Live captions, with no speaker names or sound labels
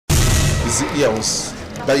his ears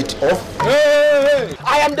bite off. Hey!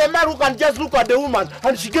 I am the man who can just look at the woman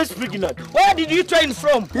and she gets pregnant. Where did you train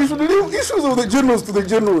from? You should leave issues of the generals to the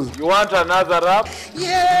generals. You want another rap?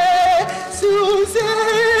 Yeah, Susie.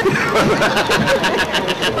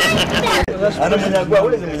 Ana Munyagwa,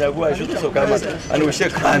 ule Munyagwa, shukuso kama, and we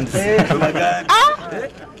shake hands.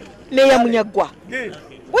 Mayor Munyagwa,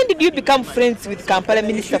 when did you become friends with Kampala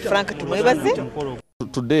Minister Frank Tumwebaze?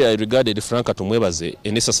 Today I regarded Frank Tumwebaze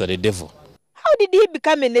a necessary devil. How did he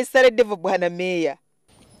become a necessary devil, Bwana Mayor?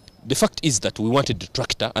 The fact is that we wanted the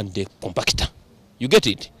tractor and the compactor. You get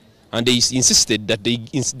it? And they insisted that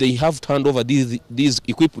they have to hand over this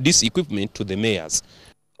equipment to the mayors.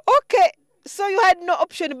 Okay, so you had no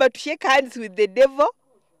option but to shake hands with the devil?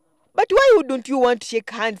 But why wouldn't you want to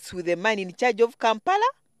shake hands with the man in charge of Kampala?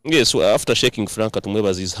 Yes, well, after shaking Frank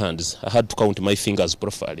Tumwebaze's hands, I had to count my fingers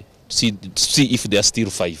properly to see if there are still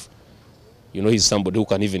 5. You know, he's somebody who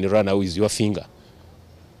can even run away with your finger.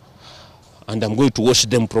 And I'm going to wash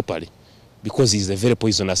them properly because he's a very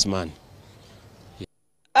poisonous man.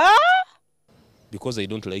 Because I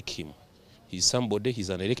don't like him. He's somebody, he's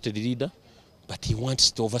an elected leader, but he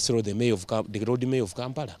wants to overthrow the road mayor of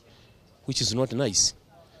Kampala, which is not nice.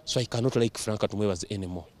 So I cannot like Frank Tumwebaze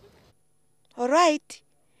anymore. All right.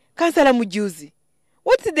 Councillor Mujuzi,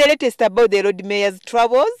 what's the latest about the road mayor's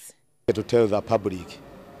troubles? To tell the public,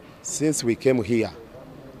 since we came here,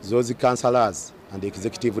 those councillors and the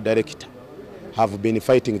executive director have been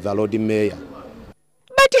fighting the road mayor.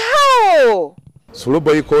 But how? Through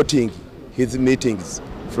boycotting his meetings,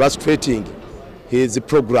 frustrating his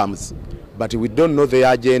programs, but we don't know the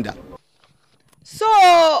agenda. So,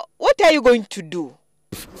 what are you going to do?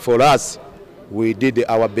 For us, we did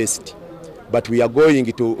our best, but we are going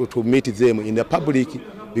to meet them in the public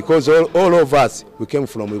because all of us, we came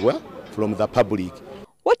from where? From the public.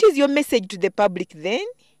 What is your message to the public then?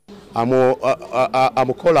 I'm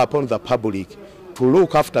call upon the public to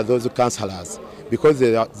look after those councillors because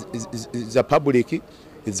the public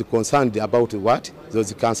is concerned about what?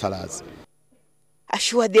 Those councillors.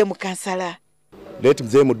 Assure them, councillor. Let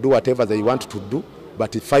them do whatever they want to do,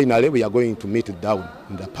 but finally we are going to meet down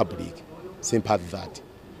in the public. Simple as that.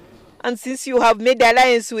 And since you have made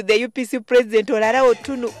alliance with the UPC President Olara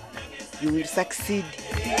Otunu, you will succeed.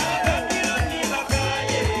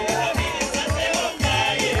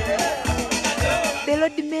 The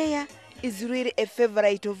Lord Mayor is really a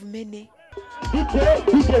favorite of many.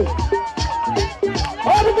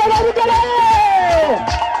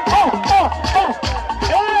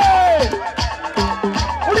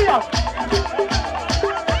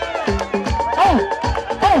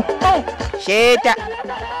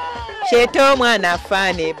 Sheta omwana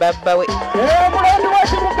afaane babba we.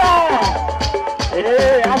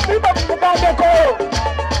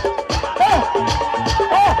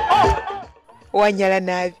 Wanyala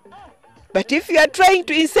nabi. But if you are trying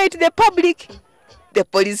to incite the public, the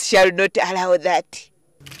police shall not allow that.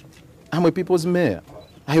 I'm a people's mayor.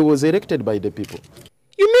 I was elected by the people.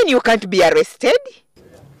 You mean you can't be arrested?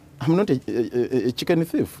 I'm not a chicken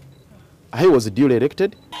thief. I was duly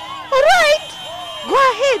elected. All right, go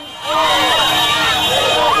ahead.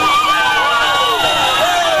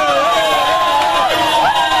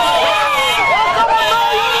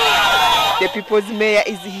 The people's mayor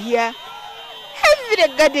is here,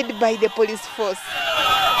 heavily guarded by the police force.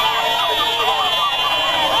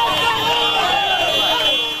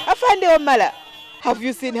 Afande Omala, have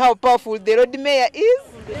you seen how powerful the road mayor is?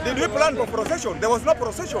 Did we plan for procession? There was no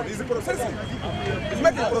procession. He's processing. He's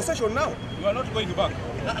making procession now. You are not going back.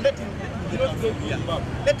 Let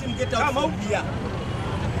him get out from here.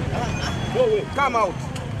 Go away. Come out.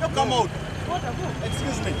 No, come out.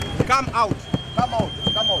 Excuse me. Come out. Come out.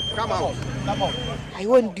 Come out. Come out. Come out. I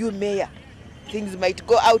warned you, Mayor. Things might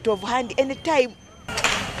go out of hand any time.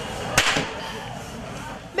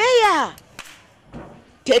 Mayor!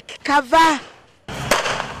 Take cover!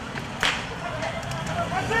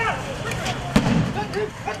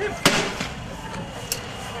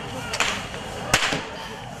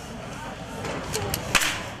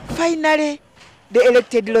 Finally, the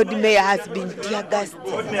elected Lord Mayor has been tear gassed. I'm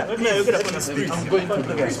going to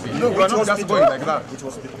the hospital. No, you are not just going like that.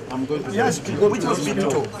 I'm going to the hospital. Which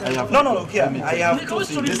hospital? No, here. I have to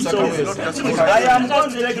see this. I am going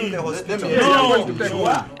to take him to the hospital.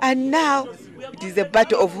 No. And now, it is a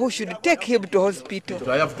battle of who should take him to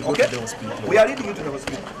hospital. I have to go to the hospital. We are leading you to the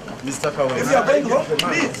hospital. Mr. Kawe. If you are going home,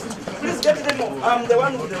 please get them off. I'm the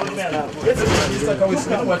one with the old man now. Mr.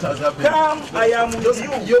 Kawe, what has happened? Come, I am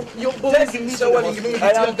with you. You're taking me showering me with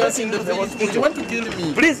your gas in the face. You want to kill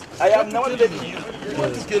me? Please, I am now taking you. You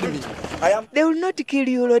want to kill me? They will not kill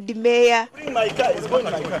you, Lord Mayor. Bring my car. It's going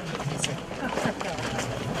to my car.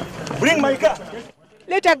 Bring my car.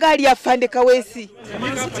 Leta gari ya Fande Kaweesi.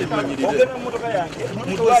 Ogenda mu motoka yange.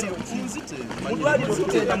 Mudwaliro.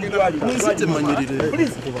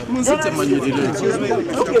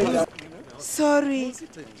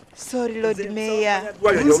 Sorry, Lord Mayor.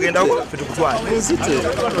 Ogenda ffe tukutwala.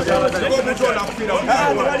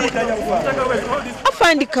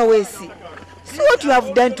 Afande Kaweesi, see what you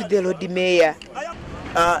have done to the Lord Mayor.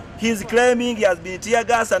 He's claiming he has been tear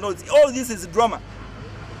gas and all this is drama.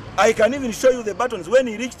 I can even show you the buttons. When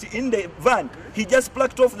he reached in the van, he just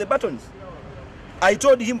plucked off the buttons. I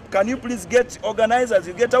told him, can you please get organized as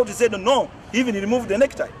you get out? He said, no, he even removed the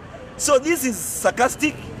necktie. So this is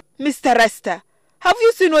sarcastic. Mr. Rasta, have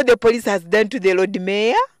you seen what the police has done to the Lord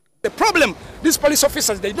Mayor? The problem, these police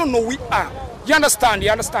officers, they don't know who we are. You understand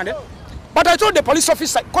it? But I told the police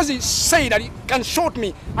officer, because he said that he can shoot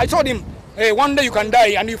me, I told him, hey, one day you can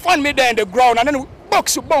die, and you find me there in the ground, and then we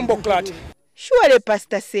box you, bomb clat. Surely,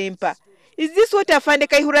 Pastor Sempa, is this what Afande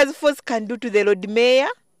Kaihura's force can do to the Lord Mayor?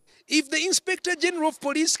 If the Inspector General of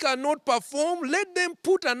Police cannot perform, let them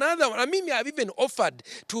put another one. I mean, I have even offered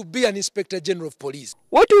to be an Inspector General of Police.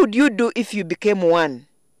 What would you do if you became one?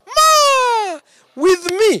 Ma!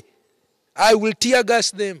 With me, I will tear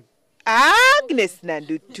gas them. Agnes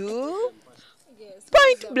Nandutu.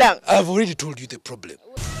 Point blank. I've already told you the problem.